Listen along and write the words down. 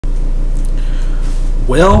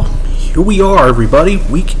Well, here we are, everybody.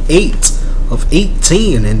 Week 8 of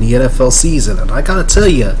 18 in the NFL season, and I gotta tell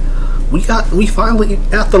you, we finally,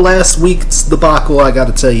 after last week's debacle, I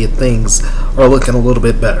gotta tell you, things are looking a little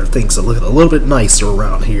bit better. Things are looking a little bit nicer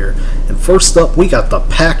around here. And first up, we got the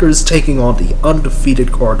Packers taking on the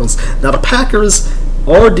undefeated Cardinals. Now, the Packers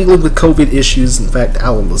are dealing with COVID issues. In fact,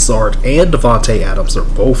 Alan Lazard and Devontae Adams are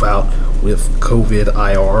both out with COVID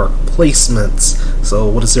IR placements. So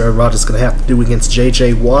what is Aaron Rodgers going to have to do against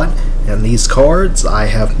J.J. Watt and these Cards? I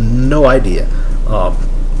have no idea.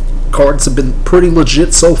 Cards have been pretty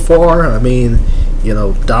legit so far. I mean,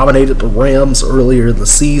 dominated the Rams earlier in the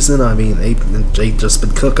season. I mean, they've just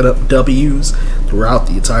been cooking up W's throughout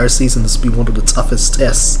the entire season. This will be one of the toughest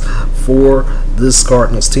tests for this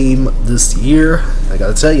Cardinals team this year. I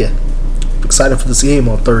gotta tell you, I'm excited for this game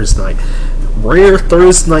on Thursday night. Rare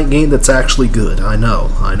Thursday night game that's actually good. I know,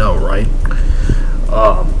 right?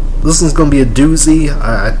 This one's going to be a doozy.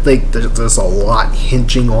 I think there's a lot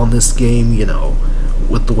hinging on this game,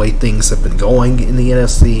 with the way things have been going in the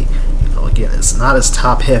NFC. Again, it's not as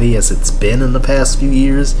top-heavy as it's been in the past few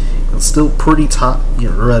years. It's still pretty top,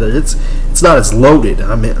 rather, it's not as loaded.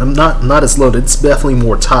 I mean, I'm not as loaded. It's definitely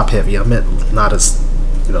more top-heavy. I meant not as,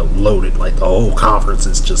 loaded, like the whole conference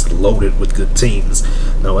is just loaded with good teams.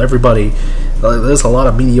 No, everybody, there's a lot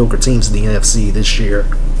of mediocre teams in the NFC this year.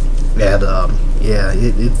 And, yeah,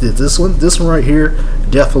 this one right here,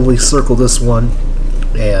 definitely circle this one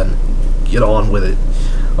and get on with it.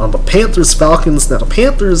 On the Panthers-Falcons, now the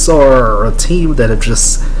Panthers are a team that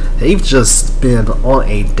they've just been on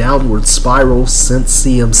a downward spiral since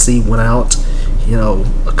CMC went out, a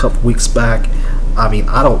couple weeks back. I mean,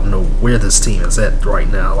 I don't know where this team is at right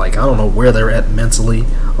now. Like, I don't know where they're at mentally.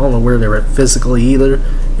 I don't know where they're at physically either.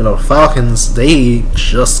 The Falcons, they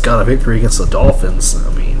just got a victory against the Dolphins.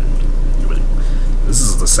 I mean, this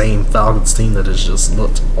is the same Falcons team that has just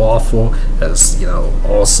looked awful. As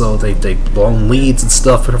also they've blown leads and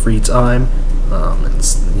stuff every time. They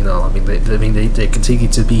continue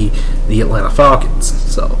to be the Atlanta Falcons.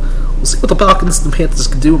 So we'll see what the Falcons and the Panthers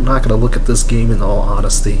can do. I'm not going to look at this game in all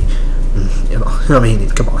honesty. Come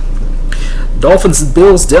on. Dolphins and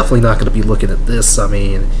Bills, definitely not going to be looking at this. I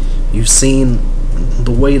mean, you've seen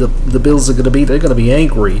the way the Bills are going to be. They're going to be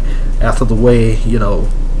angry after the way the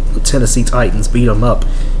Tennessee Titans beat them up,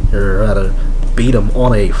 or rather beat them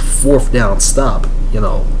on a fourth down stop,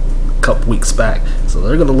 a couple weeks back. So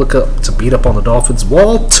they're going to look up to beat up on the Dolphins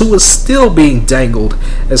while Tua is still being dangled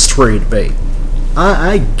as trade bait.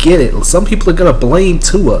 I get it. Some people are going to blame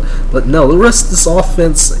Tua, but no, the rest of this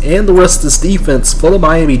offense and the rest of this defense for the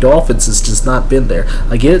Miami Dolphins has just not been there.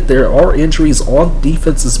 I get it, there are injuries on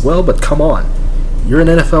defense as well, but come on. You're an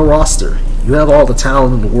NFL roster. You have all the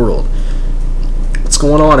talent in the world. What's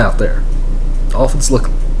going on out there? Dolphins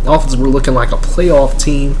were looking like a playoff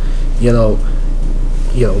team,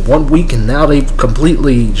 1 week, and now they've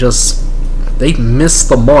completely they've missed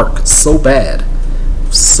the mark so bad.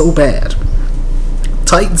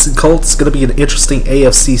 Titans and Colts, going to be an interesting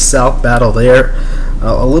AFC South battle there.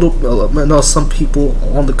 I know some people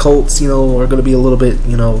on the Colts, are going to be a little bit,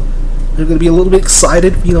 they're going to be a little bit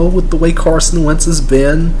excited, with the way Carson Wentz has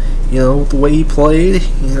been, with the way he played,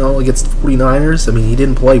 against the 49ers. I mean, he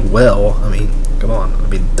didn't play well. I mean, come on. I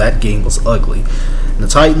mean, that game was ugly. And the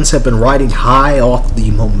Titans have been riding high off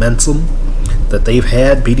the momentum that they've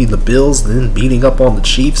had, beating the Bills and then beating up on the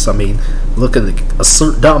Chiefs. I mean, look at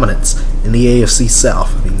assert dominance in the AFC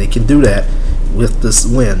South. I mean, they can do that with this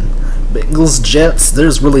win. Bengals, Jets,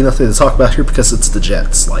 there's really nothing to talk about here because it's the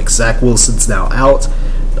Jets. Like, Zach Wilson's now out.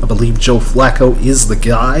 I believe Joe Flacco is the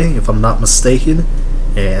guy, if I'm not mistaken.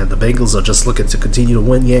 And the Bengals are just looking to continue to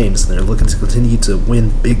win games. And they're looking to continue to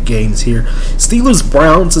win big games here.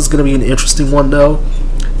 Steelers-Browns is going to be an interesting one, though.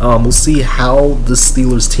 We'll see how the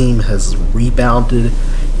Steelers team has rebounded.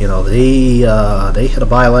 They had a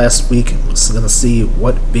bye last week. We're going to see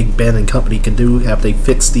what Big Ben and company can do. Have they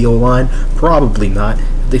fixed the O-line? Probably not.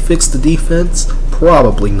 Have they fixed the defense?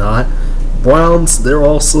 Probably not. Browns, they're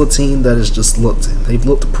also a team that has they've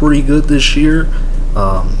looked pretty good this year.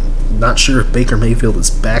 Not sure if Baker Mayfield is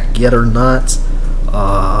back yet or not.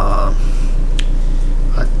 I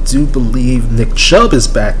do believe Nick Chubb is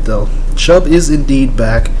back, though. Chubb is indeed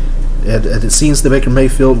back, and it seems that Baker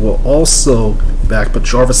Mayfield will also be back, but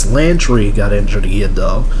Jarvis Landry got injured again,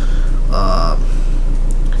 though.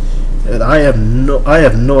 And I have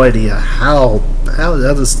no idea how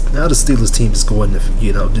the Steelers team is going to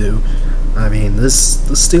do. I mean, the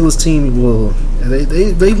Steelers team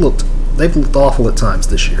they've looked awful at times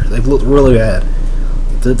this year. They've looked really bad.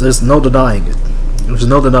 There's no denying it.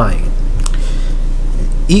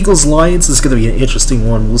 Eagles-Lions is going to be an interesting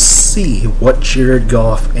one. We'll see what Jared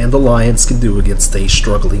Goff and the Lions can do against a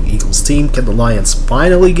struggling Eagles team. Can the Lions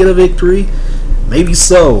finally get a victory? Maybe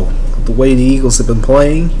so. The way the Eagles have been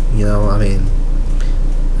playing, I mean,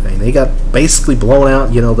 they got basically blown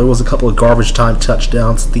out. There was a couple of garbage time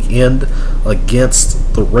touchdowns at the end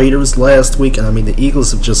against the Raiders last week, and I mean the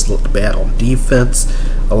Eagles have just looked bad on defense.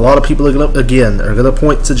 A lot of people are going to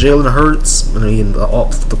point to Jalen Hurts. I mean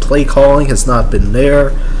the play calling has not been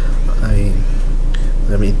there.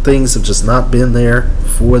 I mean things have just not been there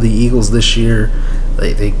for the Eagles this year.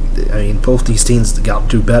 Both these teams got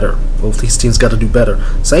to do better.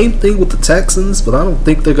 Same thing with the Texans, but I don't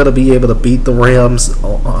think they're going to be able to beat the Rams.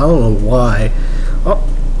 I don't know why.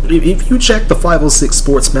 If you check the 506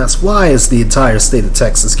 Sports Maps, why is the entire state of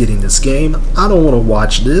Texas getting this game? I don't want to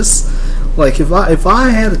watch this. Like if I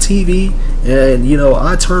had a TV and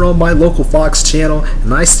I turn on my local Fox channel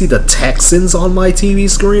and I see the Texans on my TV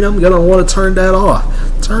screen, I'm gonna want to turn that off.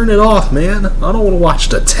 Turn it off, man. I don't want to watch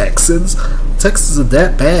the Texans. Texans are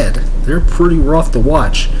that bad. They're pretty rough to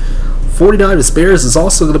watch. 49ers Bears is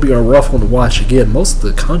also going to be a rough one to watch. Again, most of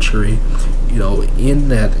the country, in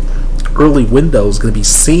that early window is going to be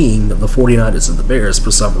seeing the 49ers and the Bears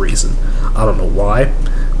for some reason. I don't know why.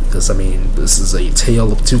 Because, this is a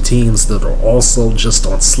tale of two teams that are also just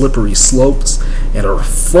on slippery slopes and are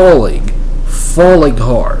falling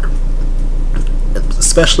hard.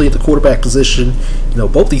 Especially at the quarterback position.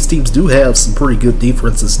 Both these teams do have some pretty good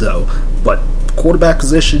defenses, though. But quarterback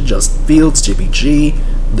position, Justin Fields, Jimmy G,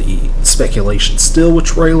 the speculation still with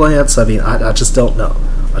Trey Lance. I just don't know.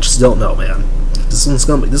 Man. This one's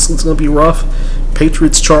gonna be rough.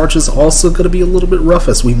 Patriots Chargers also gonna be a little bit rough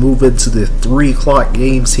as we move into the 3 o'clock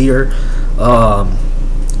games here. The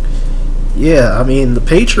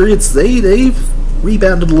Patriots they've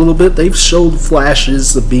rebounded a little bit. They've showed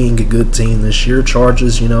flashes of being a good team this year.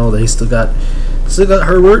 Chargers, they still got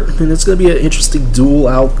Herbert, and it's gonna be an interesting duel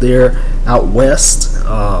out there out west.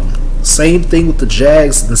 Same thing with the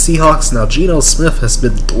Jags and the Seahawks. Now, Geno Smith has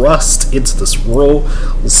been thrust into this role.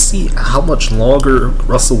 We'll see how much longer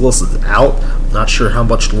Russell Wilson's out. Not sure how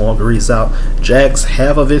much longer he's out. Jags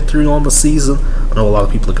have a victory on the season. I know a lot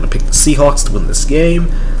of people are going to pick the Seahawks to win this game.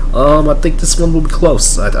 I think this one will be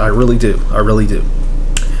close. I really do.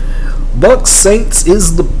 Bucs Saints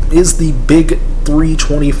is the big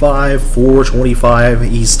 3:25, 4:25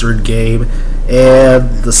 Eastern game,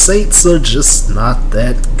 and the Saints are just not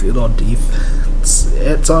that good on defense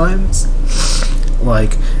at times.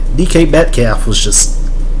 Like DK Metcalf was just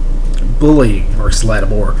bullying Marcus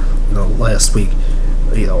Lattimore, last week,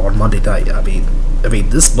 on Monday night. I mean,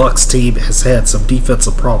 this Bucs team has had some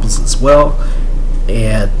defensive problems as well,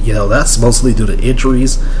 and that's mostly due to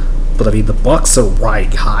injuries. But the Bucs are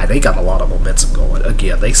riding high. They got a lot of momentum going.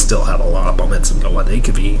 Again, they still have a lot of momentum going. They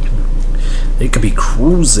could be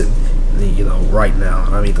cruising, right now.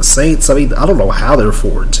 The Saints. I don't know how they're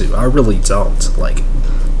 4-2. I really don't. Like,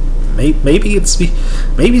 maybe it's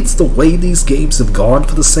the way these games have gone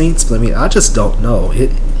for the Saints. But I just don't know.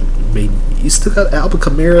 You still got Alvin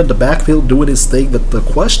Kamara in the backfield doing his thing, but the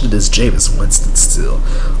question is Jameis Winston still.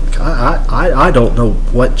 I don't know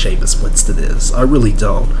what Jameis Winston is. I really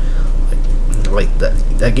don't. Like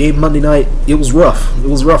that game Monday night, it was rough. It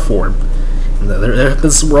was rough for him. There have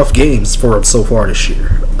been some rough games for him so far this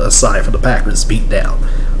year, aside from the Packers beat down.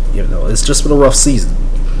 It's just been a rough season.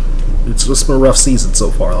 It's just been a rough season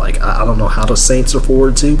so far. Like I don't know how the Saints are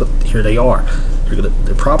 4-2, but here they are.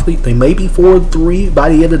 They may be 4-3 by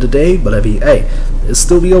the end of the day, but hey, it'll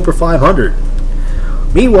still be over 500.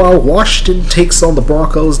 Meanwhile, Washington takes on the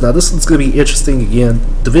Broncos. Now this one's going to be interesting again.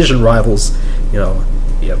 Division rivals,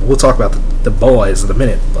 we'll talk about the boys in a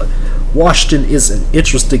minute, but Washington is an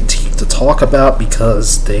interesting team to talk about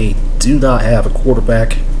because they do not have a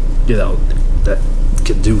quarterback, that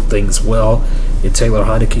can do things well. In Taylor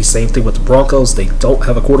Heineke, same thing with the Broncos. They don't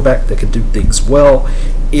have a quarterback that can do things well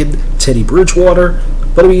in Teddy Bridgewater.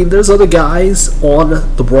 But there's other guys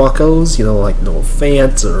on the Broncos, like Noah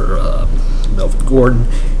Fant or Melvin Gordon.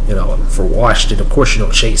 For Washington, of course,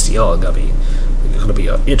 Chase Young. It's going to be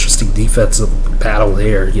an interesting defensive battle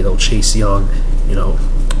there. Chase Young,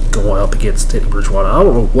 going up against Teddy Bridgewater. I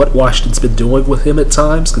don't know what Washington's been doing with him at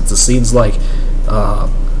times, because it seems like the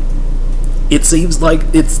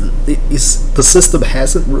system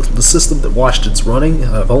that Washington's running.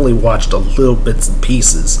 I've only watched a little bits and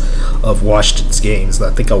pieces of Washington's games.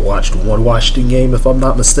 I think I watched one Washington game, if I'm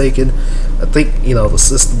not mistaken. I think the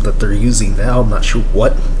system that they're using now, I'm not sure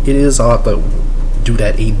what it is. I'll have to do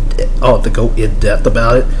that. I'll have to go in depth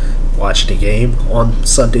about it. Watching the game on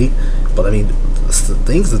Sunday, but the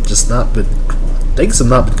things have just not been things have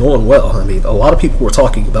not been going well. I mean, a lot of people were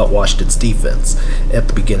talking about Washington's defense at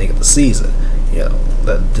the beginning of the season. You know,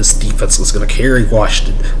 that this defense was going to carry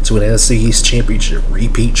Washington to an NFC East championship,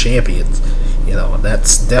 repeat champions. You know, and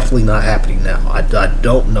that's definitely not happening now. I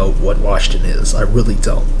don't know what Washington is. I really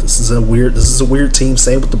don't. This is a weird team.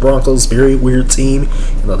 Same with the Broncos, very weird team.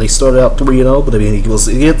 You know, they started out 3-0, but I mean, it was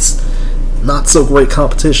against not so great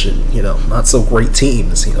competition. You know, not so great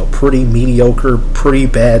teams. You know, pretty mediocre, pretty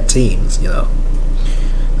bad teams. You know.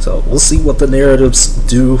 So we'll see what the narratives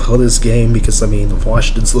do for this game, because I mean,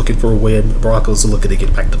 Washington's looking for a win, the Broncos are looking to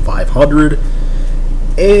get back to 500,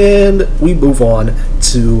 and we move on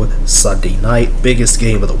to Sunday night, biggest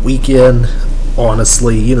game of the weekend.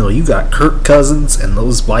 Honestly, you know, you got Kirk Cousins and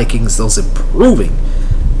those Vikings, those improving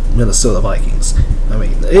Minnesota Vikings. I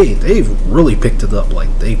mean, they've really picked it up.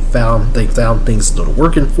 Like they found things that are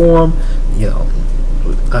working for them. You know.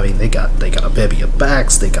 I mean, they got a bevy of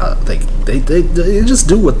backs. They just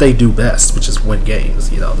do what they do best, which is win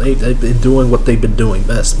games. You know, they've been doing what they've been doing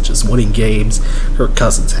best, which is winning games. Kirk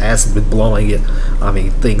Cousins hasn't been blowing it. I mean,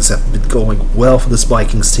 things have been going well for this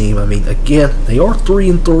Vikings team. I mean, again, they are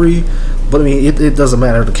 3-3, but I mean, it doesn't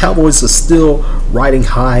matter. The Cowboys are still riding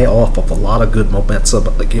high off of a lot of good momentum.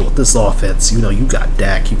 But again, with this offense, you know, you got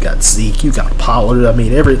Dak, you got Zeke, you got Pollard. I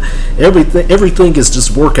mean, everything is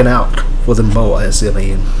just working out for the Boas. I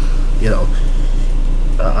mean, you know,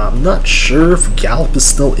 I'm not sure if Gallup is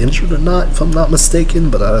still injured or not, if I'm not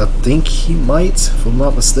mistaken, but I think he might, if I'm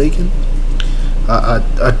not mistaken.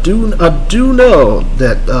 I do know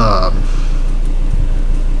that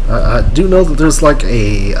I do know that there's like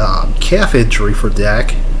a calf injury for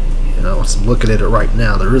Dak. You know, so I'm looking at it right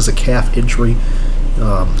now. There is a calf injury.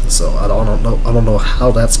 So I don't know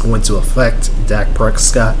how that's going to affect Dak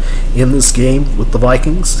Prescott in this game with the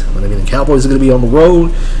Vikings. I mean, the Cowboys are going to be on the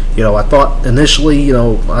road. You know, I thought initially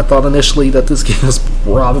that this game was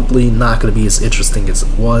probably not going to be as interesting as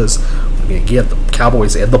it was. I mean, again, the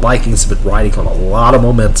Cowboys and the Vikings have been riding on a lot of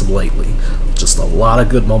momentum lately, just a lot of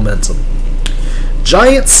good momentum.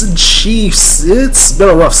 Giants and Chiefs, it's been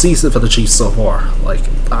a rough season for the Chiefs so far. Like,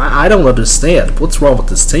 I don't understand what's wrong with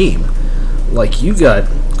this team. Like, you got,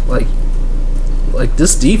 like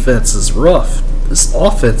this defense is rough. This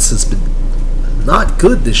offense has been not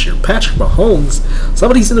good this year. Patrick Mahomes,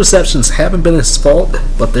 some of these interceptions haven't been his fault,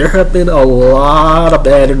 but there have been a lot of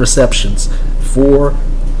bad interceptions for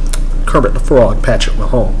Kermit the Frog, Patrick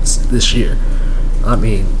Mahomes, this year. I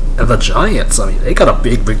mean, and the Giants, I mean, they got a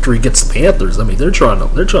big victory against the Panthers. I mean, they're trying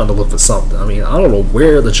to look for something. I mean, I don't know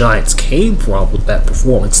where the Giants came from with that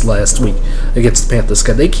performance last week against the Panthers.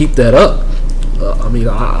 Can they keep that up? I mean,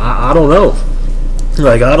 I don't know.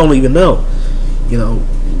 Like, I don't even know. You know,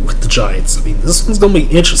 with the Giants. I mean, this one's going to be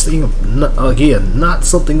interesting. Again, not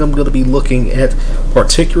something I'm going to be looking at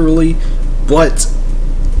particularly, but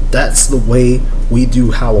that's the way we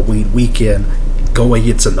do Halloween weekend going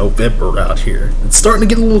into November out here. It's starting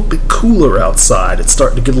to get a little bit cooler outside. It's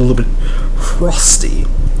starting to get a little bit frosty.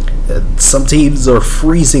 And some teams are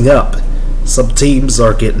freezing up. Some teams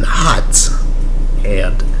are getting hot.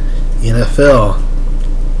 And the NFL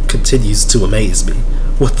continues to amaze me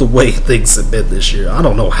with the way things have been this year. I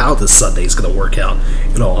don't know how this Sunday is going to work out,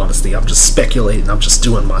 in all honesty. I'm just speculating. I'm just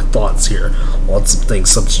doing my thoughts here on some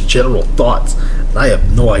things, some general thoughts. And I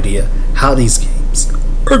have no idea how these games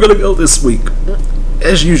are going to go this week,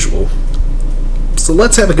 as usual. So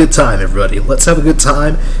let's have a good time, everybody. Let's have a good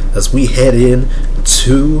time as we head in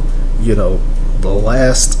to, you know, the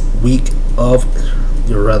last week of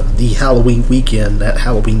the Halloween weekend, that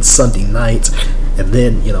Halloween Sunday night, and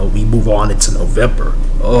then, you know, we move on into November.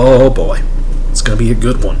 Oh boy, it's going to be a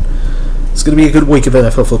good one. It's going to be a good week of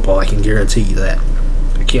NFL football, I can guarantee you that.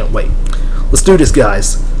 I can't wait. Let's do this,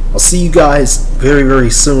 guys. I'll see you guys very, very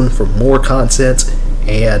soon for more content.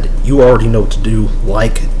 And you already know what to do.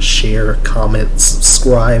 Like, share, comment,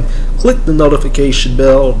 subscribe, click the notification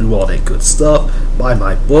bell, do all that good stuff. Buy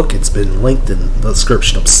my book. It's been linked in the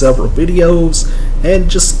description of several videos. And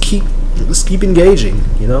just keep engaging,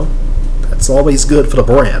 you know. That's always good for the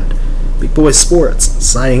brand. Big Boy Sports,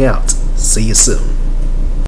 signing out. See you soon.